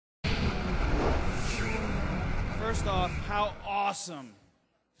First off, how awesome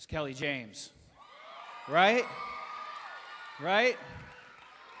is Kelly James? Right? Right?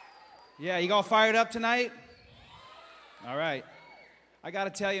 Yeah, you all fired up tonight? All right. I got to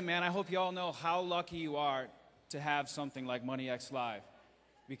tell you, man, I hope you all know how lucky you are to have something like Money X Live.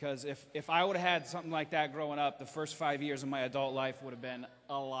 Because if I would have had something like that growing up, the first 5 years of my adult life would have been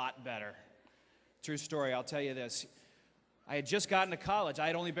a lot better. True story, I'll tell you this. I had just gotten to college. I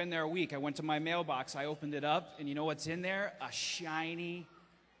had only been there a week. I went to my mailbox. I opened it up, and you know what's in there? A shiny,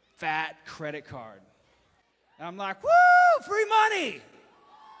 fat credit card. And I'm like, woo, free money!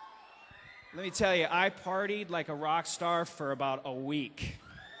 Let me tell you, I partied like a rock star for about a week.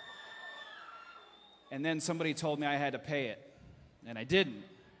 And then somebody told me I had to pay it. And I didn't.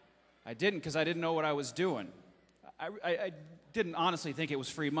 I didn't because I didn't know what I was doing. I didn't honestly think it was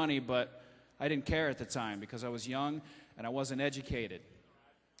free money, but I didn't care at the time because I was young and I wasn't educated.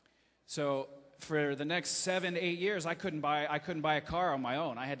 So for the next 7 to 8 years, I couldn't buy a car on my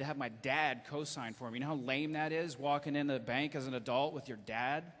own. I had to have my dad co-sign for me. You know how lame that is, walking into the bank as an adult with your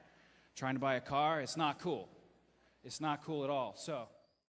dad trying to buy a car? It's not cool. It's not cool at all. So